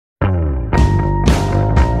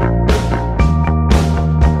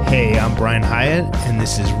Brian Hyatt, and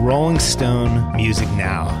this is Rolling Stone Music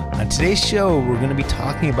Now. On today's show, we're going to be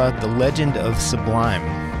talking about the legend of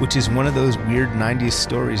Sublime, which is one of those weird 90s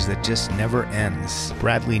stories that just never ends.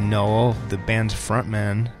 Bradley Nowell, the band's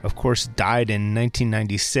frontman, of course, died in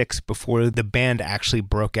 1996 before the band actually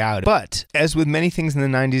broke out. But, as with many things in the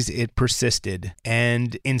 90s, it persisted.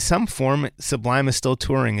 And in some form, Sublime is still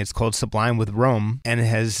touring. It's called Sublime with Rome, and it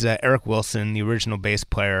has Eric Wilson, the original bass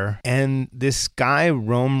player, and this guy,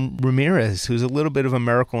 Ramirez, who's a little bit of a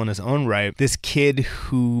miracle in his own right. This kid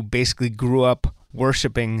who basically grew up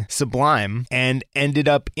worshiping Sublime and ended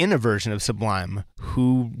up in a version of Sublime,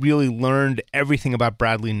 who really learned everything about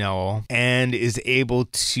Bradley Nowell and is able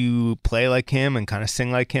to play like him and kind of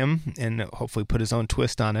sing like him and hopefully put his own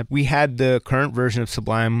twist on it. We had the current version of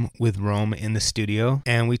Sublime with Rome in the studio,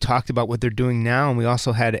 and we talked about what they're doing now, and we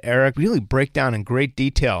also had Eric really break down in great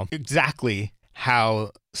detail exactly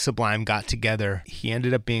how Sublime got together. He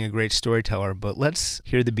ended up being a great storyteller, but let's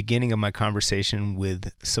hear the beginning of my conversation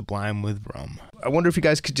with Sublime with Rome. I wonder if you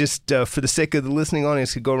guys could just, for the sake of the listening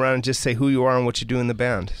audience, could go around and just say who you are and what you do in the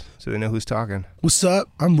band, so they know who's talking. What's up?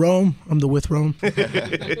 I'm Rome. I'm the with Rome.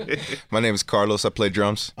 My name is Carlos. I play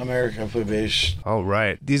drums. I'm Eric. I play bass. All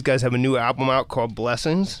right. These guys have a new album out called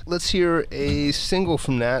Blessings. Let's hear a single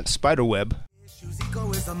from that, Spiderweb.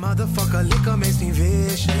 Ego is a motherfucker, liquor makes me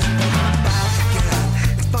vicious.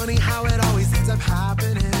 It's funny how it always ends up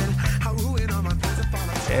happening. How ruin all my plans fall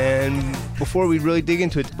apart. And before we really dig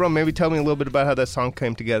into it, bro, maybe tell me a little bit about how that song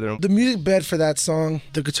came together. The music bed for that song,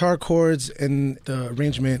 the guitar chords and the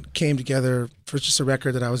arrangement came together for just a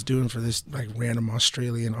record that I was doing for this like random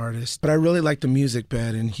Australian artist. But I really liked the music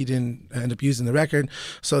bed, and he didn't end up using the record.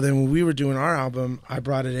 So then when we were doing our album, I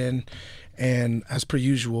brought it in, and as per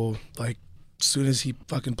usual, like, as soon as he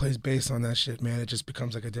fucking plays bass on that shit, man, it just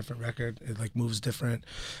becomes like a different record. It like moves different.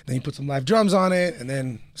 Then he put some live drums on it, and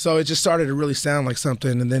then so it just started to really sound like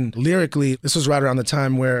something. And then lyrically, this was right around the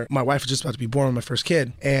time where my wife was just about to be born with my first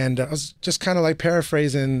kid, and I was just kind of like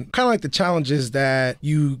paraphrasing, kind of like the challenges that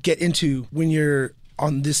you get into when you're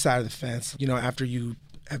on this side of the fence. You know, after you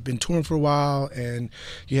have been touring for a while and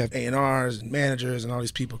you have A&Rs and managers and all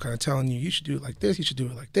these people kind of telling you, you should do it like this, you should do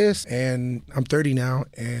it like this. And I'm 30 now,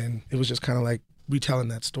 and it was just kind of like retelling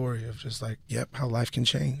that story of just like, yep, how life can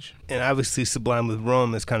change. And obviously Sublime with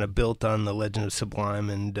Rome is kind of built on the legend of Sublime,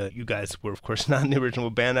 and you guys were, of course, not in the original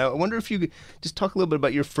band. I wonder if you could just talk a little bit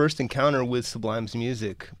about your first encounter with Sublime's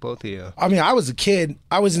music, both of you. I mean, I was a kid.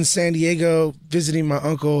 I was in San Diego visiting my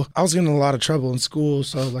uncle. I was getting in a lot of trouble in school,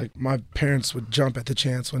 so like my parents would jump at the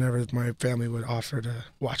chance whenever my family would offer to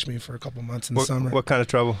watch me for a couple months in the summer. What kind of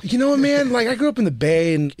trouble? You know what, man? Like, I grew up in the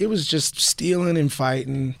Bay, and it was just stealing and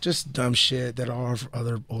fighting, just dumb shit that all our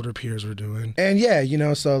other older peers were doing. And yeah, you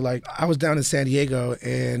know, so like I was down in San Diego,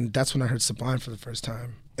 and that's when I heard Sublime for the first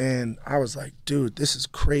time. And I was like, dude, this is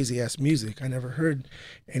crazy ass music. I never heard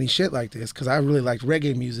any shit like this, because I really liked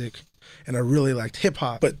reggae music and I really liked hip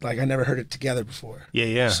hop, but like I never heard it together before.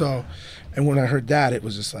 Yeah. So, and when I heard that, it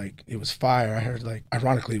was just like, it was fire. I heard, like,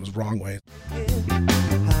 ironically, it was Wrong Way.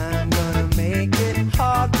 I'm gonna make it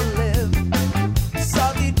hard to live.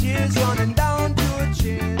 Salty tears running down to a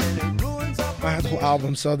chin, and it ruins all I had the whole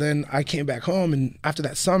album. So then I came back home, and after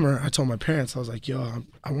that summer, I told my parents, I was like, yo,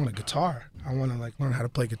 I want a guitar. I want to like learn how to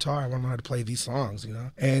play guitar. I want to learn how to play these songs, you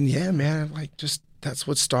know? And yeah, man, like just that's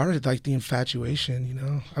what started like the infatuation, you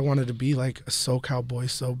know? I wanted to be like a SoCal boy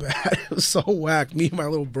so bad. It was so whack. Me and my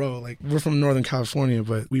little bro, like we're from Northern California,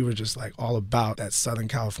 but we were just like all about that Southern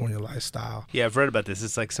California lifestyle. Yeah, I've read about this.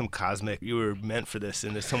 It's like some cosmic, you were meant for this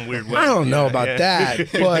in some weird way. I don't know about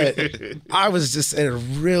that, but I was just at a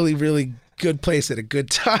really, really good place at a good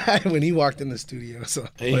time when he walked in the studio. So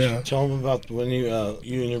Hey, tell him about when you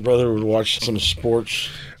and your brother would watch some sports.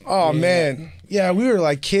 Oh, man. Yeah, we were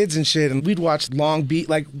like kids and shit, and we'd watch Long Beach.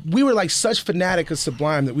 Like, we were like such fanatic of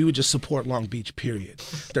Sublime that we would just support Long Beach, period.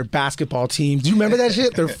 Their basketball teams. Do you remember that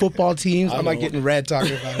shit? Their football teams? I'm like getting red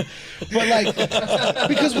talking about it. But like,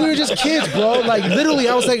 because we were just kids, bro. Like, literally,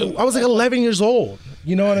 I was like 11 years old.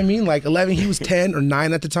 You know what I mean? Like 11, he was 10 or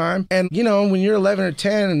 9 at the time. And, you know, when you're 11 or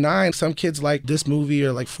 10 and 9, some kids like this movie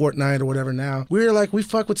or like Fortnite or whatever now. We were like, we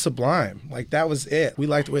fuck with Sublime. Like, that was it. We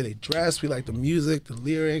liked the way they dressed. We liked the music, the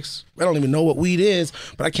lyrics. I don't even know what weed is,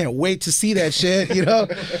 but I can't wait to see that shit, you know?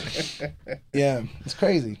 Yeah, it's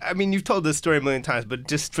crazy. I mean, you've told this story a million times, but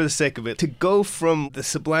just for the sake of it, to go from the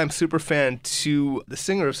Sublime superfan to the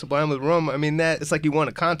singer of Sublime with Rome, I mean, that it's like you won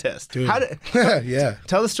a contest. Dude. How did, Yeah.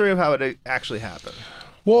 Tell the story of how it actually happened.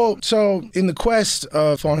 Well, so in the quest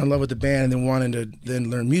of falling in love with the band and then wanting to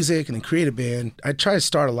then learn music and then create a band, I try to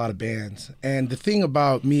start a lot of bands. And the thing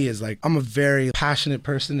about me is like, I'm a very passionate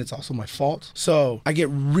person. It's also my fault. So I get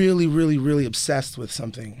really, really, really obsessed with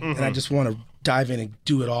something and I just want to dive in and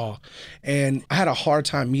do it all. And I had a hard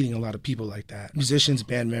time meeting a lot of people like that. Musicians,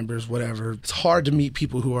 band members, whatever. It's hard to meet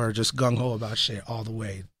people who are just gung-ho about shit all the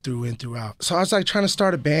way through and throughout. So I was like trying to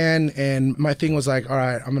start a band, and my thing was like, all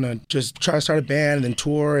right, I'm gonna just try to start a band and then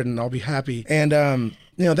tour and I'll be happy. And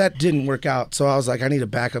that didn't work out. So I was like, I need a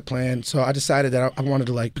backup plan. So I decided that I wanted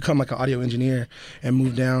to like become like an audio engineer and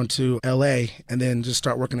move down to LA and then just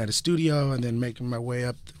start working at a studio and then making my way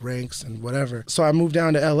up the ranks and whatever. So I moved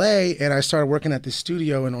down to LA and I started working at this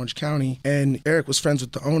studio in Orange County, and Eric was friends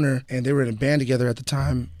with the owner and they were in a band together at the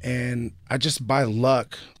time. And I just, by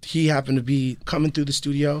luck, he happened to be coming through the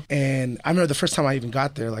studio. And I remember the first time I even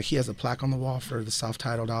got there, like he has a plaque on the wall for the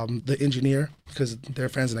self-titled album, The Engineer, because they're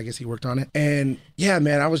friends and I guess he worked on it. And yeah,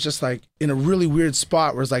 man, I was just like in a really weird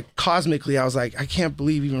spot where it's like cosmically, I was like, I can't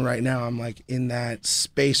believe even right now I'm like in that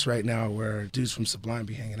space right now where dudes from Sublime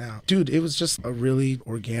be hanging out. Dude, it was just a really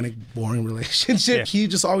organic, boring relationship. Yeah. He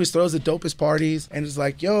just always throws the dopest parties and is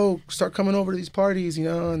like, yo, start coming over to these parties,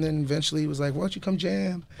 and then eventually he was like, why don't you come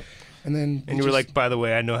jam? And you were like, by the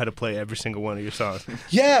way, I know how to play every single one of your songs.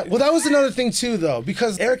 Yeah, well, that was another thing too, though,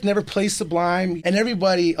 because Eric never plays Sublime, and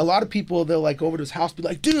everybody, a lot of people, they'll like go over to his house, be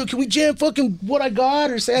like, dude, can we jam fucking What I Got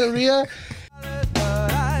or Santeria?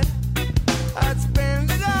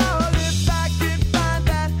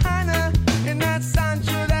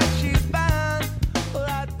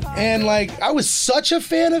 And like, I was such a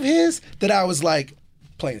fan of his that I was like,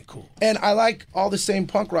 playing it cool. And I like all the same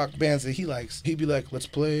punk rock bands that he likes. He'd be like, let's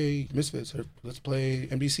play Misfits, or let's play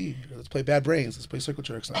MDC, or let's play Bad Brains, let's play Circle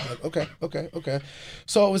Jerks. And I'm like, okay.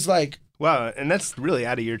 So it was like, wow, and that's really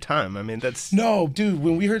out of your time. I mean, that's... No, dude,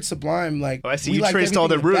 when we heard Sublime, like... Oh, I see, you traced all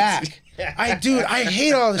the roots. I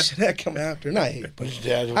hate all the shit that come after. Not hate, but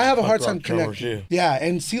I have a hard time connecting. Yeah,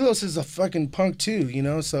 and Silos is a fucking punk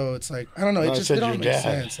too, so it's like, I don't know, it don't make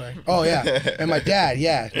sense. Like, oh yeah, and my dad,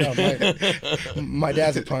 no, my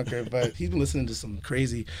dad's a punker, but he's been listening to some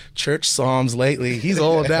crazy church psalms lately. He's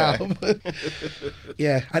old now.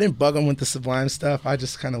 Yeah, I didn't bug him with the Sublime stuff. I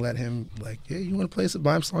just kind of let him, like, yeah, you want to play a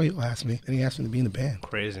Sublime song? He'll ask me. And he asked me to be in the band.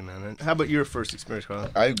 Crazy, man. How about your first experience, Carl?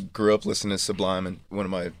 I grew up listening to Sublime, and one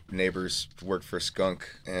of my neighbors worked for Skunk,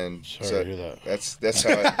 and Sorry to hear that.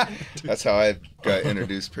 that's how I got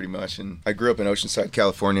introduced pretty much. And I grew up in Oceanside,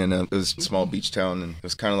 California, and it was a small beach town, and it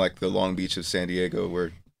was kind of like the Long Beach of San Diego, where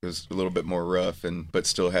it was a little bit more rough, but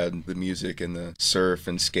still had the music and the surf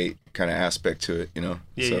and skate kind of aspect to it,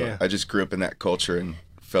 Yeah. I just grew up in that culture and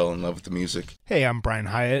fell in love with the music. Hey, I'm Brian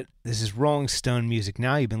Hyatt. This is Rolling Stone Music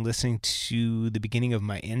Now. You've been listening to the beginning of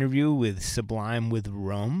my interview with Sublime with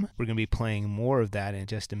Rome. We're going to be playing more of that in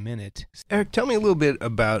just a minute. Eric, tell me a little bit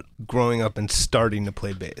about growing up and starting to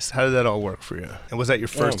play bass. How did that all work for you? And was that your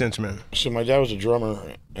first instrument? So my dad was a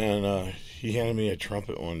drummer, and he handed me a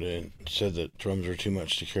trumpet one day and said that drums are too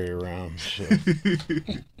much to carry around. So.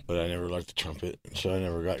 But I never liked the trumpet, so I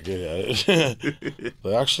never got good at it.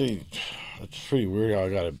 But actually, it's pretty weird how I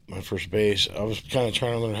got my first bass. I was kind of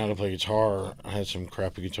trying to learn how to play guitar. I had some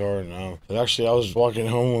crappy guitar, but actually I was walking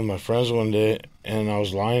home with my friends one day, and I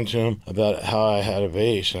was lying to them about how I had a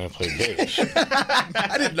bass and I played bass.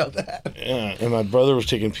 I didn't know that. Yeah, and my brother was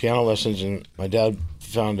taking piano lessons, and my dad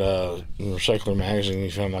found in Recycler magazine, he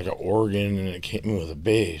found like an organ, and it came with a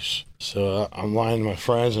bass. So I'm lying to my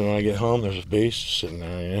friends, and when I get home, there's a bass sitting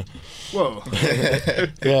there, Whoa.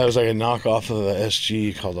 Yeah, it was like a knockoff of the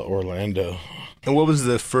SG called the Orlando. And what was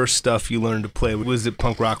the first stuff you learned to play? Was it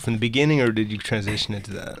punk rock from the beginning, or did you transition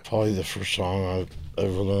into that? Probably the first song I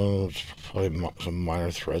ever learned was probably some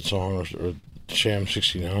Minor Threat song or Sham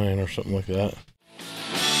 69 or something like that.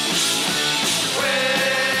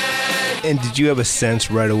 And did you have a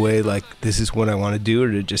sense right away, like, this is what I want to do, or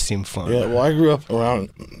did it just seem fun? Yeah, well, I grew up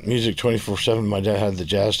around music 24/7. My dad had the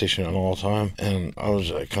jazz station on all the time, and I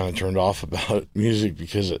was kind of turned off about music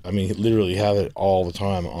because, he literally had it all the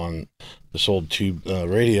time on this old tube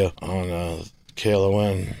radio on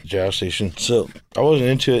KLON jazz station. So I wasn't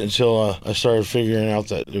into it until I started figuring out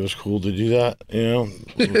that it was cool to do that, and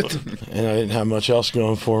I didn't have much else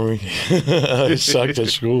going for me. I sucked at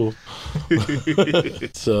school.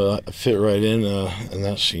 So I fit right in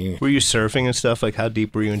that scene. Were you surfing and stuff? Like, how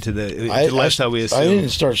deep were you into the lifestyle we assume? I didn't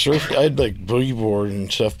start surfing. I had like boogie board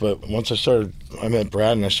and stuff, but once I met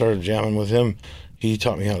Brad and I started jamming with him, he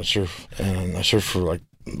taught me how to surf. And I surfed for like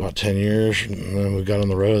about 10 years, and then we got on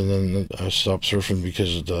the road, and then I stopped surfing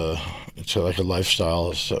because of It's like a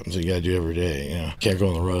lifestyle. It's something you got to do every day. You know, can't go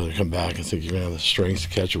on the road and come back and think you're gonna have the strength to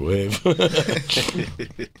catch a wave.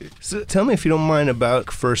 So tell me, if you don't mind,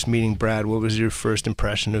 about first meeting Brad. What was your first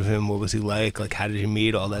impression of him? What was he like? Like, how did you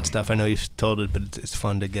meet? All that stuff. I know you've told it, but it's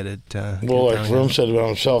fun to get it. Well, like Rum said about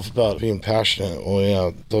himself about being passionate. Well,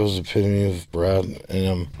 yeah, that was the epitome of Brad.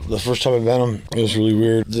 And the first time I met him, it was really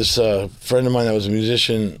weird. This friend of mine that was a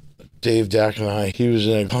musician, Dave Dack, and he was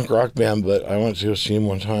in a punk rock band, but I went to go see him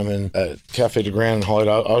one time at Cafe de Grand in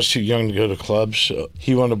Hollywood. I was too young to go to clubs, so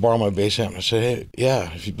he wanted to borrow my bass amp. I said, "Hey, yeah,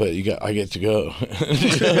 I get to go."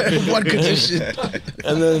 One condition.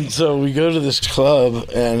 And then so we go to this club,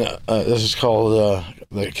 and this is called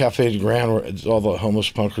the Cafe de Grand, where all the homeless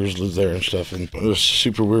punkers live there and stuff. And it was a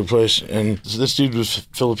super weird place. And this dude was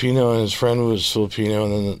Filipino, and his friend was Filipino,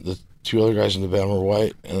 and then the two other guys in the band were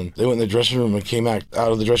white, and they went in the dressing room and came out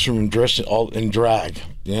of the dressing room dressed all in drag,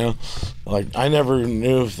 you know? Like, I never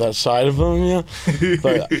knew that side of him, you know?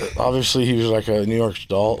 But obviously he was like a New York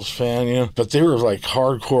Dolls fan, you know? But they were like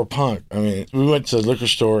hardcore punk. I mean, we went to the liquor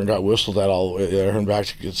store and got whistled at all the way there and back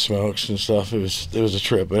to get smokes and stuff. It was a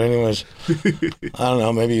trip. But anyways, I don't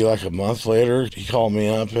know, maybe like a month later, he called me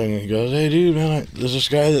up and he goes, "Hey, dude, man, there's this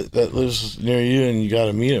guy that lives near you, and you got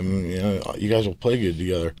to meet him. You know, you guys will play good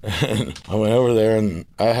together." I went over there, and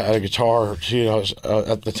I had a guitar. See, I was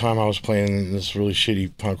at the time I was playing in this really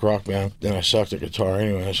shitty punk rock band, and I sucked at guitar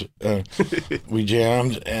anyways. And we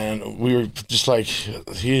jammed, and we were just like,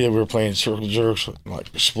 we were playing circle jerks,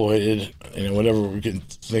 like Exploited, you know, whatever we could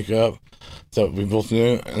think up that we both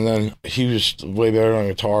knew. And then he was way better on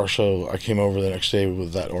guitar, so I came over the next day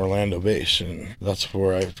with that Orlando bass, and that's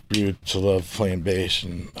where I grew to love playing bass.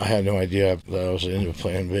 And I had no idea that I was into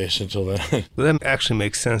playing bass until then. Well, that actually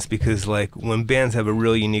makes sense, because like when bands have a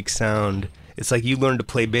real unique sound, it's like you learn to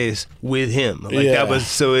play bass with him. Like Yeah. that was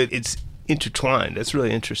so it's intertwined. That's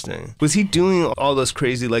really interesting. Was he doing all those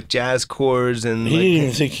crazy like jazz chords and He like, didn't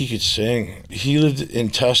even think he could sing. He lived in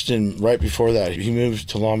Tustin right before that. He moved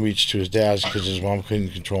to Long Beach to his dad's because his mom couldn't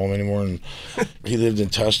control him anymore. And he lived in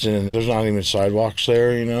Tustin, and there's not even sidewalks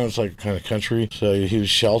there, you know? It's like kind of country. So he was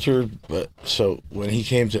sheltered. But so when he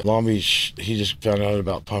came to Long Beach, he just found out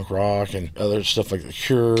about punk rock and other stuff like The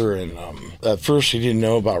Cure. And at first he didn't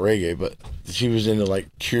know about reggae, but he was into like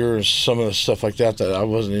Cure and some of the stuff like that I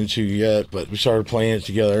wasn't into yet, but we started playing it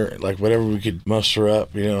together, like whatever we could muster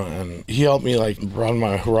up, you know. And he helped me like broaden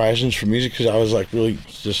my horizons for music, because I was like really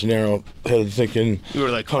just narrow-headed thinking you were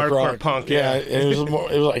like punk hardcore rock. punk, Yeah, and it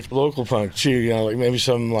was like local punk too, you know, like maybe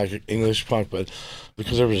some like English punk, but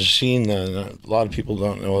because there was a scene then, a lot of people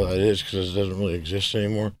don't know what that is because it doesn't really exist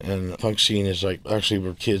anymore. And the punk scene is like actually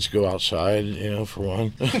where kids go outside, you know, for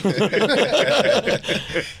one.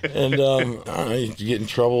 And I don't know, you get in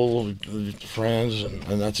trouble with friends,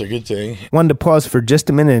 and that's a good thing. Wanted to pause for just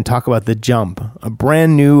a minute and talk about The Jump, a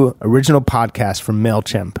brand new original podcast from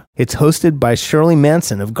MailChimp. It's hosted by Shirley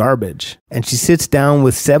Manson of Garbage, and she sits down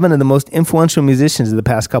with 7 of the most influential musicians of the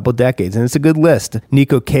past couple decades, and it's a good list.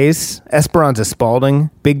 Nico Case, Esperanza Spalding,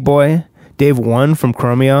 Big Boy, Dave One from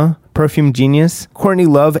Chromeo, Perfume Genius, Courtney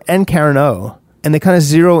Love, and Karen O. And they kind of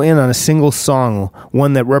zero in on a single song,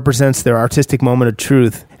 one that represents their artistic moment of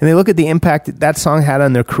truth. And they look at the impact that song had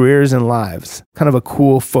on their careers and lives. Kind of a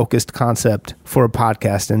cool, focused concept for a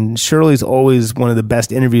podcast. And Shirley's always one of the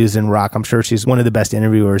best interviews in rock. I'm sure she's one of the best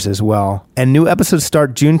interviewers as well. And new episodes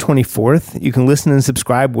start June 24th. You can listen and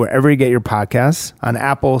subscribe wherever you get your podcasts, on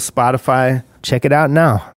Apple, Spotify. Check it out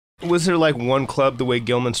now. Was there like one club, the way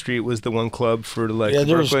Gilman Street was the one club for like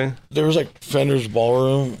Berkeley? There was like Fender's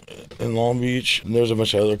Ballroom in Long Beach, and there was a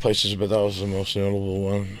bunch of other places, but that was the most notable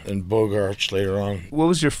one. And Bogart's later on. What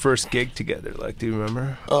was your first gig together like? Do you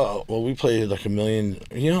remember? Oh, well, we played like a million.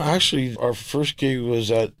 You know, actually, our first gig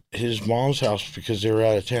was at his mom's house because they were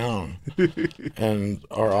out of town. And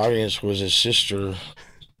our audience was his sister.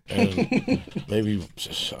 And maybe,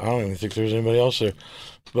 I don't even think there was anybody else there.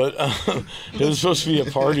 But it was supposed to be a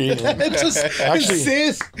party. It's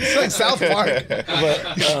like South Park.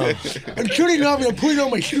 But I'm turning off and I'm putting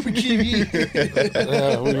on my stupid TV.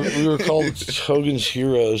 we were called Hogan's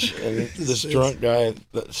Heroes, and this drunk guy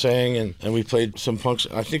that sang, and we played some punks.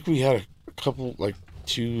 I think we had a couple, like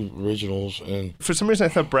 2 originals. And for some reason I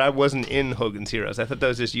thought Brad wasn't in Hogan's Heroes. I thought that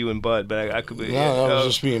was just you and Bud, but I could be. No, that was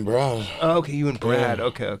just me and Brad. Oh, okay, you and Brad. Yeah.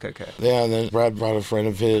 Okay. Yeah, and then Brad brought a friend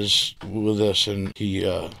of his with us, and he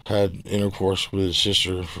had intercourse with his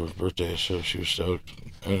sister for her birthday, so she was stoked.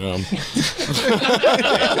 And,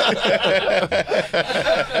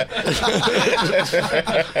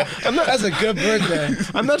 That's a good birthday.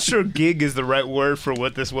 I'm not sure gig is the right word for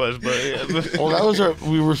what this was, but well, that was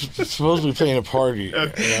we were supposed to be playing a party,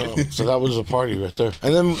 so that was a party right there.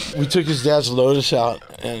 And then we took his dad's Lotus out,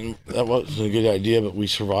 and that wasn't a good idea, but we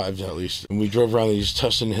survived at least. And we drove around these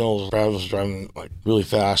Tustin Hills. Brad was driving like really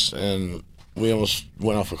fast, and we almost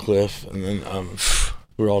went off a cliff, and then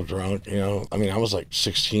we were all drunk, I mean, I was like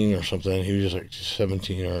 16 or something. He was like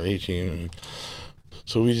 17 or 18, and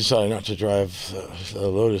so we decided not to drive the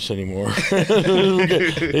Lotus anymore.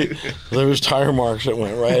 There was tire marks that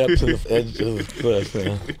went right up to the edge of the cliff.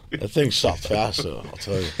 That thing stopped fast, though, I'll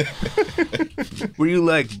tell you. Were you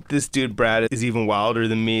like, this dude Brad is even wilder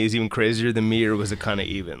than me, is even crazier than me, or was it kind of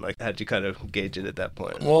even? Like, how'd you kind of gauge it at that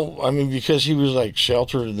point? Well, I mean, because he was like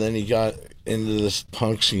sheltered, and then he got into this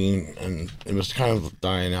punk scene, and it was kind of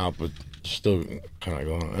dying out, but still kind of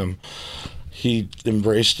going. He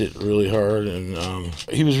embraced it really hard, and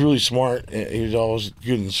he was really smart. He was always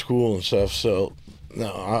good in school and stuff. So,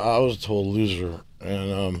 no, I was a total loser.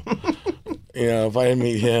 And, if I didn't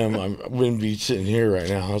meet him, I wouldn't be sitting here right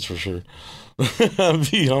now, that's for sure.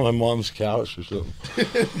 I'd be on my mom's couch or something.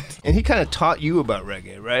 And he kind of taught you about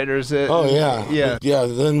reggae, right? Or is it? Oh, yeah. Yeah. Yeah,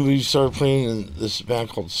 then we started playing in this band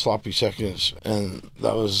called Sloppy Seconds, and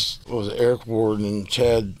that was Eric Ward and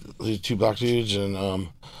Chad, these two black dudes, and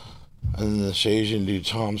this Asian dude,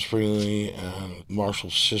 Tom Springley, and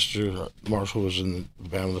Marshall's sister. Marshall was in the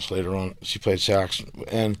band with us later on. She played sax.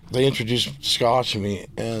 And they introduced ska to me,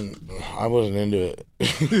 and I wasn't into it.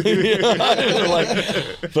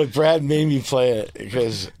 But Brad made me play it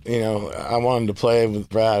because, I wanted to play with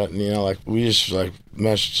Brad. And, we just,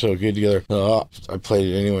 meshed so good together. I played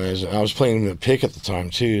it anyways. And I was playing the pick at the time,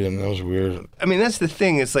 too, and that was weird. I mean, that's the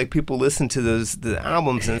thing. It's like people listen to the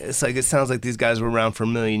albums, and it's like it sounds like these guys were around for a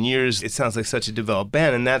million years. It sounds like such a developed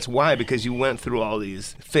band, and that's why, because you went through all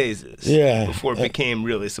these phases before it became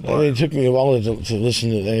really Sublime. I mean, it took me a while to listen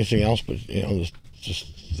to anything else, but,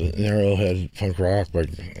 just the narrow-head punk rock,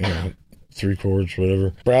 three chords,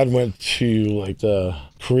 whatever. Brad went to, the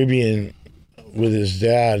Caribbean with his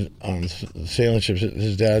dad on sailing ships.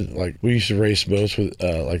 His dad, we used to race boats with,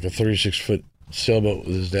 a 36-foot sailboat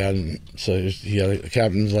with his dad, and so he had a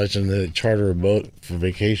captain's license, and they charter a boat for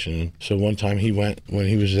vacation. So one time when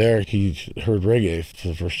he was there, he heard reggae for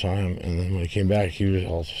the first time, and then when he came back, he was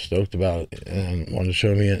all stoked about it and wanted to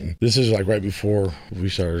show me it. And this is right before we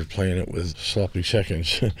started playing it with Sloppy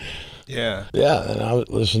Seconds. Yeah. Yeah, and I would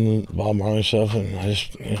listen to Bob Marley stuff, and I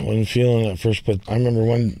just wasn't feeling it at first. But I remember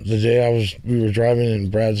the day we were driving in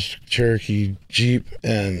Brad's Cherokee Jeep,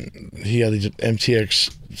 and he had these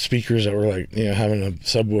MTX speakers that were having a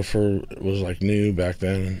subwoofer was new back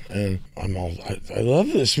then, and I'm all, I love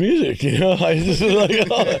this music, I just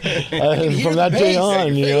from that day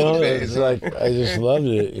on, it's I just loved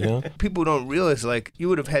it, People don't realize you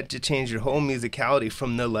would have had to change your whole musicality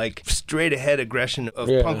from the straight ahead aggression of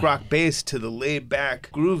punk rock bass to the laid back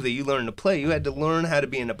groove that you learned to play. You had to learn how to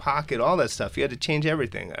be in the pocket, all that stuff. You had to change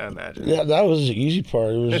everything, I imagine. Yeah, that was the easy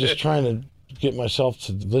part. It was just trying to get myself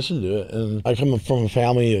to listen to it, and I come from a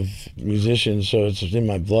family of musicians, so it's in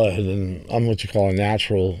my blood, and I'm what you call a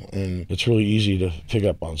natural, and it's really easy to pick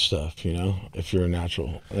up on stuff, if you're a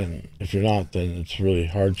natural, and if you're not, then it's really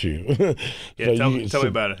hard to. Yeah, tell me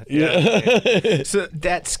about it. Yeah. So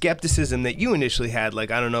that skepticism that you initially had, I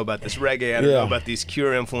don't know about this reggae, I don't know about these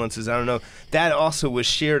Cure influences, I don't know, that also was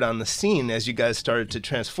shared on the scene as you guys started to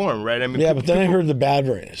transform, right? I mean, but then I heard the Bad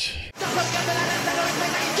Brains.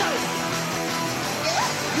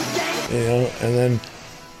 And then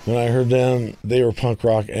when I heard them, they were punk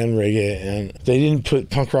rock and reggae, and they didn't put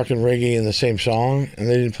punk rock and reggae in the same song, and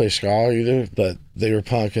they didn't play ska either, but they were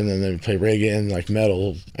punk, and then they would play reggae and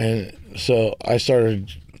metal. And so I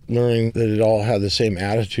started learning that it all had the same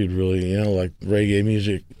attitude, really, reggae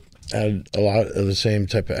music had a lot of the same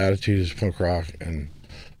type of attitude as punk rock, and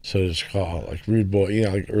so did ska, Rude Boy,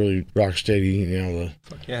 early Rocksteady,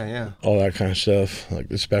 all that kind of stuff,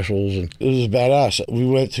 the specials, and it was badass. We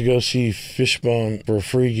went to go see Fishbone for a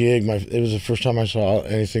free gig. It was the first time I saw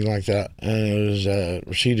anything like that, and it was at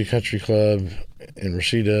Reseda Country Club in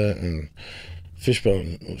Reseda, and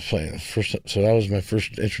Fishbone was playing first, so that was my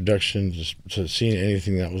first introduction to seeing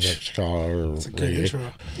anything that was ska or That's a good reggae.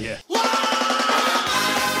 intro. Yeah.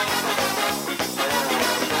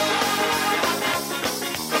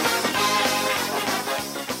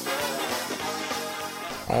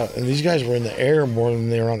 And these guys were in the air more than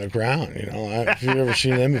they were on the ground. You know, if you've ever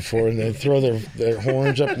seen them before, and they throw their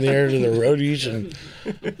horns up in the air to their roadies, and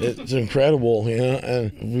it's incredible. You know,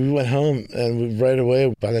 and we went home, and we right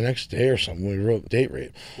away by the next day or something, we wrote Date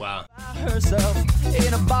Rape. Wow. Herself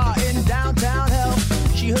in a bar in downtown hell.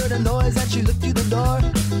 She heard a noise and she looked through the door.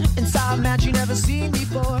 Inside a man she never seen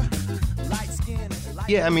before. Light skin.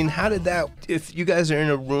 Yeah, I mean, how did that, if you guys are in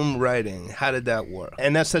a room writing, how did that work?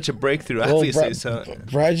 And that's such a breakthrough, obviously.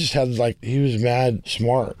 Brad just had, like, he was mad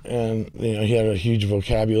smart, and, you know, he had a huge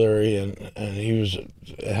vocabulary, and he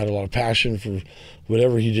had a lot of passion for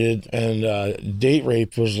whatever he did. And Date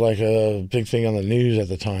Rape was like a big thing on the news at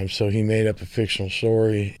the time, so he made up a fictional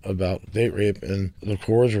story about date rape, and the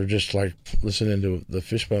chords were just like listening to the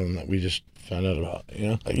Fishbone that we just found out about, you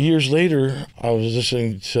know. Years later, I was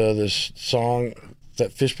listening to this song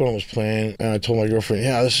that Fishbone was playing, and I told my girlfriend,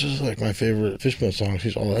 yeah, this is like my favorite Fishbone song.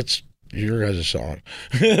 She's, oh, that's your guys' song.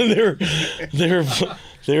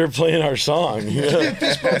 They were playing our song. You know?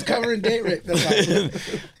 Fishbone's covering Date Rape. That's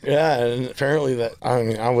awesome. Yeah, and apparently that, I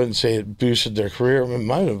mean, I wouldn't say it boosted their career. It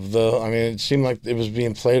might have, though. I mean, it seemed like it was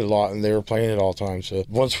being played a lot, and they were playing it all the time. So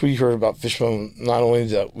once we heard about Fishbone, not only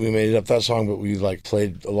that we made up that song, but we like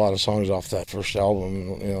played a lot of songs off that first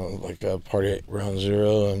album, you know, like Party at Ground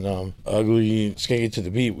Zero and Ugly, Skank It to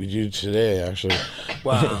the Beat we do today, actually.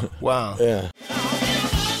 Wow, wow. Yeah.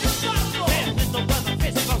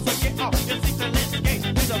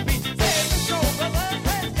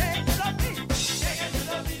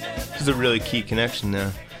 This is a really key connection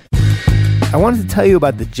there. I wanted to tell you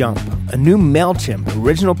about The Jump, a new MailChimp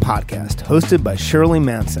original podcast hosted by Shirley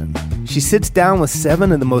Manson. She sits down with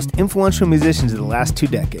 7 of the most influential musicians of the last 2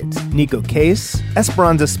 decades. Nico Case,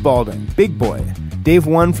 Esperanza Spalding, Big Boy, Dave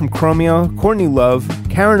One from Chromeo, Courtney Love,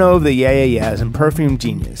 Karen O of the Yeah Yeah Yeahs, and Perfume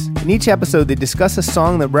Genius. In each episode, they discuss a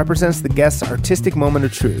song that represents the guest's artistic moment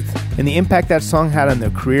of truth and the impact that song had on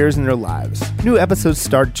their careers and their lives. New episodes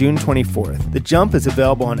start June 24th. The Jump is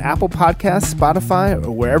available on Apple Podcasts, Spotify,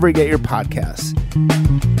 or wherever you get your podcasts.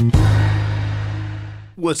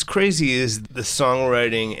 What's crazy is the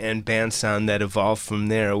songwriting and band sound that evolved from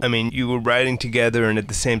there. I mean, you were writing together and at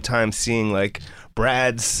the same time seeing like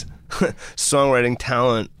Brad's songwriting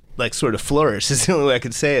talent like sort of flourish is the only way I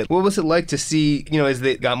could say it. What was it like to see, you know, as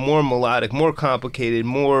they got more melodic, more complicated,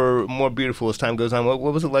 more beautiful as time goes on? What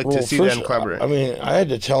was it like to see them collaborate? I mean, I had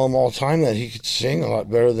to tell him all the time that he could sing a lot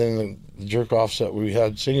better than the jerk-offs that we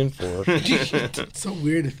had singing for us. It's so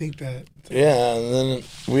weird to think that. Yeah, and then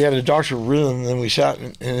we had a Dr. Rhythm, and then we sat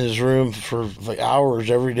in his room for like hours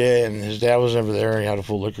every day, and his dad was never there, and he had a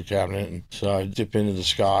full liquor cabinet, and so I'd dip into the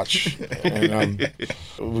scotch, and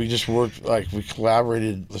we just worked, like, we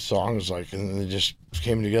collaborated the songs, like, and they just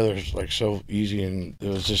came together like so easy, and it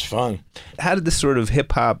was just fun. How did this sort of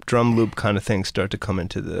hip-hop drum loop kind of thing start to come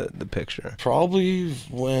into the picture? Probably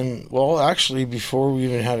when, well, actually, before we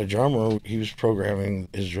even had a drummer, he was programming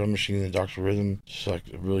his drum machine, the Dr. Rhythm, just like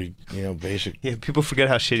really, you know, basic. Yeah, people forget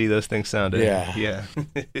how shitty those things sounded. Yeah. Yeah.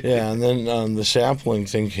 Yeah, and then the sampling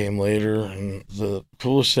thing came later, and the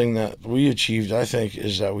coolest thing that we achieved, I think,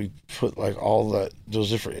 is that we put like all those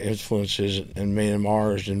different influences and made them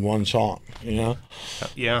ours in one song, you know?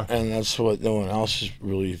 Yeah. And that's what no one else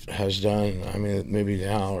really has done. I mean, maybe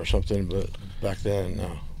now or something, but back then,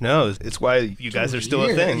 no. No, it's why you guys are still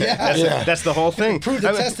a thing. Yeah. That's the whole thing. Prove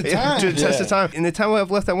the test of time. To the test of time. In the time we have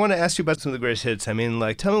left, I want to ask you about some of the greatest hits. I mean,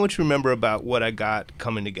 like, tell me what you remember about What I Got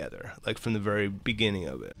coming together, like from the very beginning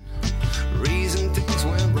of it. Reason things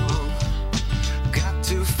went wrong. Got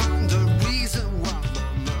to find a reason why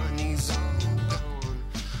my money's all gone.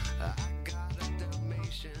 I got a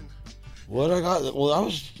Dalmatian. What I Got, well, that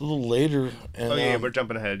was a little later. And, Oh, yeah, we're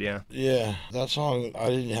jumping ahead, yeah. Yeah, that song, I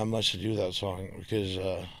didn't have much to do with that song because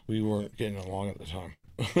we weren't getting along at the time.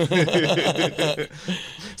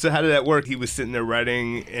 So how did that work? He was sitting there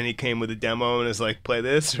writing, and he came with a demo and was like, play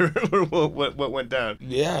this, or what went down?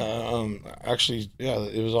 Yeah, actually, yeah,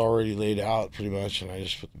 it was already laid out pretty much, and I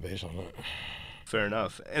just put the bass on it. Fair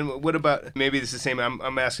enough. And what about, maybe this is the same,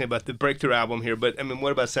 I'm asking about the Breakthrough album here, but I mean,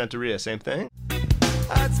 what about Santeria? Same thing?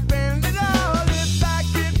 I'd spend it all if I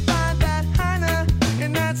could find that Hannah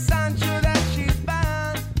in that Sancho that she's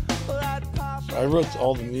found. Well, I'd pop. I wrote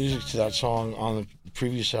all the music to that song on the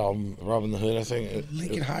previous album, Robin the Hood, I think.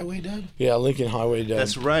 Lincoln Highway dub? Yeah, Lincoln Highway dub.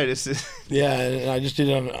 That's right. Yeah, and I just did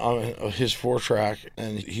it on his 4-track,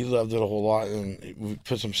 and he loved it a whole lot, and we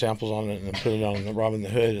put some samples on it and put it on the Robin the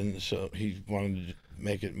Hood, and so he wanted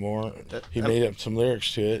make it more. He made up some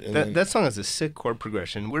lyrics to it. And that song has a sick chord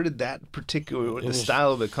progression. Where did that particular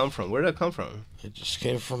style of it come from? Where did it come from? It just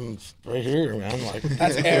came from right here, man. Like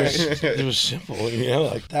That's Eric. it was simple,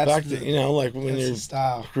 like That's like when your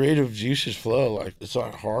style. creative juices flow, like it's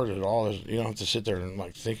not hard at all. You don't have to sit there and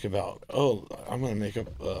like think about, oh, I'm gonna make up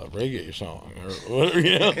a reggae song or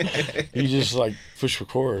whatever. You just like push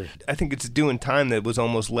record. I think it's Doing Time that was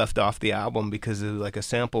almost left off the album because of like a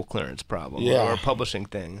sample clearance problem or a publishing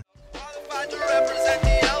thing.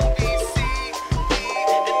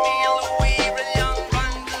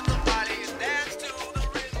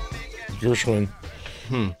 Gershwin,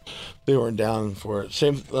 they weren't down for it.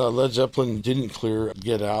 Same, Led Zeppelin didn't clear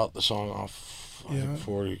Get Out, the song off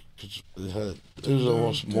 40, because it was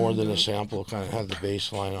almost more than a sample, kind of had the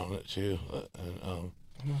bass line on it too. And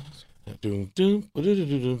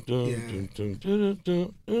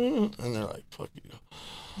they're like, fuck you.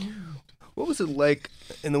 What was it like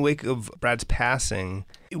in the wake of Brad's passing?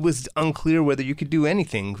 It was unclear whether you could do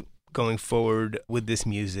anything going forward with this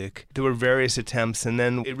music. There were various attempts, and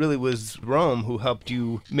then it really was Rome who helped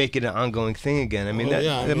you make it an ongoing thing again. I mean,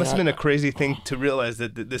 that must have been a crazy thing to realize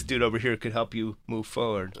that this dude over here could help you move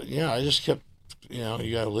forward. Yeah, I just kept, you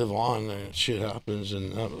gotta live on, and shit happens,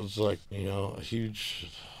 and that was like, a huge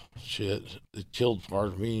shit. It killed part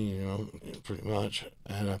of me, pretty much.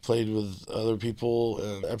 And I played with other people,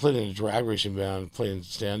 and I played in a drag racing band, playing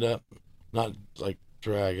stand-up, not like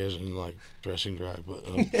drag as in like dressing drag, but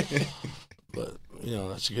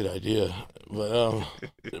that's a good idea. But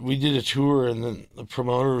we did a tour, and then the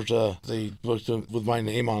promoters they booked them with my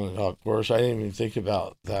name on it. Of course, I didn't even think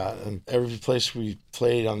about that. And every place we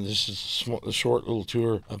played on this a short little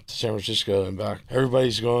tour up to San Francisco and back,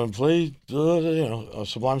 everybody's going play a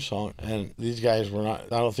Sublime song, and these guys were not.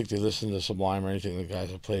 I don't think they listened to Sublime or anything. The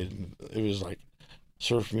guys that played, it was like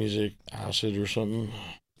surf music, acid or something.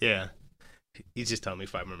 Yeah. He's just telling me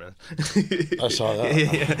 5 more minutes. I saw that.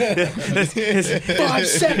 5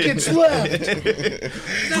 seconds left. Make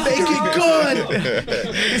it good.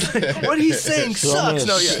 Like, what he's saying so sucks.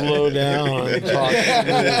 Slow down and talk a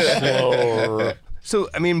little slower. So,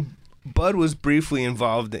 I mean, Bud was briefly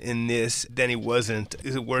involved in this, then he wasn't.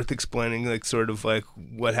 Is it worth explaining, like, sort of like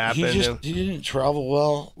what happened? He didn't travel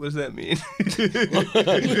well. What does that mean?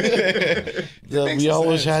 We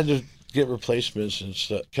always had to get replacements and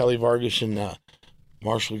stuff. Kelly Vargas and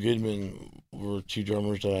Marshall Goodman were 2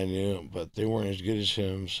 drummers that I knew, but they weren't as good as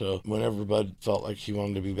him. So whenever Bud felt like he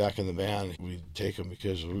wanted to be back in the band, we'd take him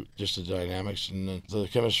because just the dynamics and the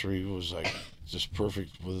chemistry was like just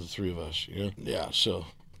perfect with the 3 of us. Yeah. So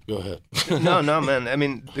go ahead. No, man. I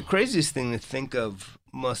mean, the craziest thing to think of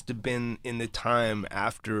must have been in the time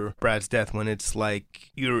after Brad's death, when it's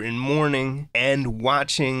like you're in mourning and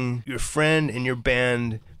watching your friend and your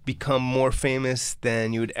band become more famous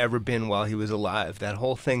than you had ever been while he was alive. That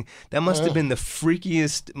whole thing, that must have been the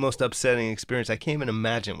freakiest, most upsetting experience. I can't even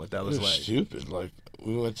imagine what that was like. Stupid. Like,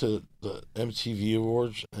 we went to the MTV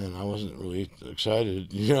Awards, and I wasn't really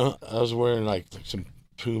excited. I was wearing like some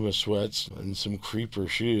Puma sweats and some creeper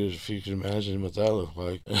shoes, if you can imagine what that looked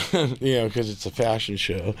like. Because it's a fashion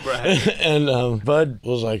show. Right. And Bud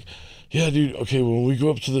was like, yeah, dude, okay, when we go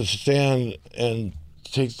up to the stand and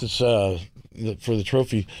take this for the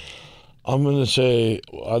trophy, I'm going to say,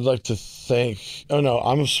 I'm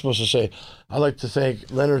supposed to say, I'd like to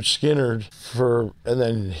thank Leonard Skinner for, and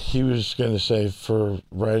then he was going to say, for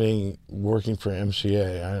working for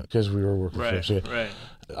MCA, because we were working for MCA. Right.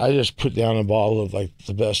 I just put down a bottle of like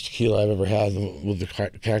the best tequila I've ever had with the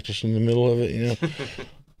cactus in the middle of it,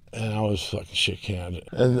 and I was fucking shit canned.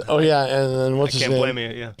 And and then what's his name? I can't blame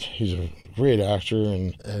you, yeah. He's a great actor,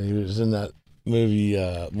 and he was in that movie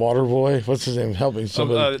Waterboy. What's his name? Help me,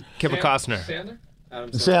 somebody. Kevin Costner.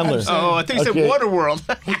 Sandler. Oh, I think you said Waterworld.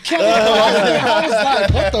 I was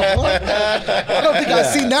like, what the fuck? I don't think I've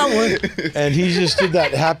seen that one. And he just did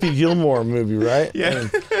that Happy Gilmore movie, right? Yeah.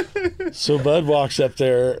 And so Bud walks up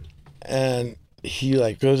there, and he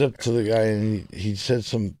like goes up to the guy, and he said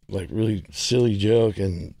some like really silly joke,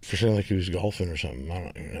 and pretended like he was golfing or something. I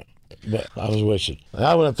don't even know. But I was wasted. And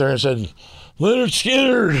I went up there and said, Leonard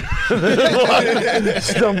Skinner!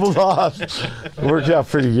 Stumbled off. It worked out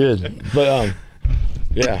pretty good. But,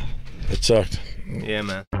 yeah, it sucked. Yeah,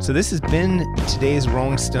 man. So this has been today's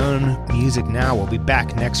Rolling Stone Music Now. We'll be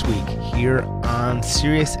back next week here on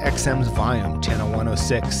Sirius XM's Volume, Channel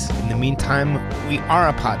 106. In the meantime, we are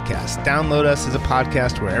a podcast. Download us as a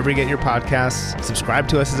podcast wherever you get your podcasts. Subscribe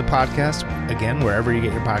to us as a podcast, again, wherever you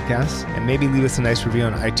get your podcasts. And maybe leave us a nice review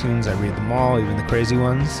on iTunes. I read them all, even the crazy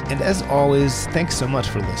ones. And as always, thanks so much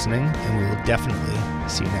for listening, and we will definitely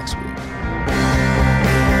see you next week.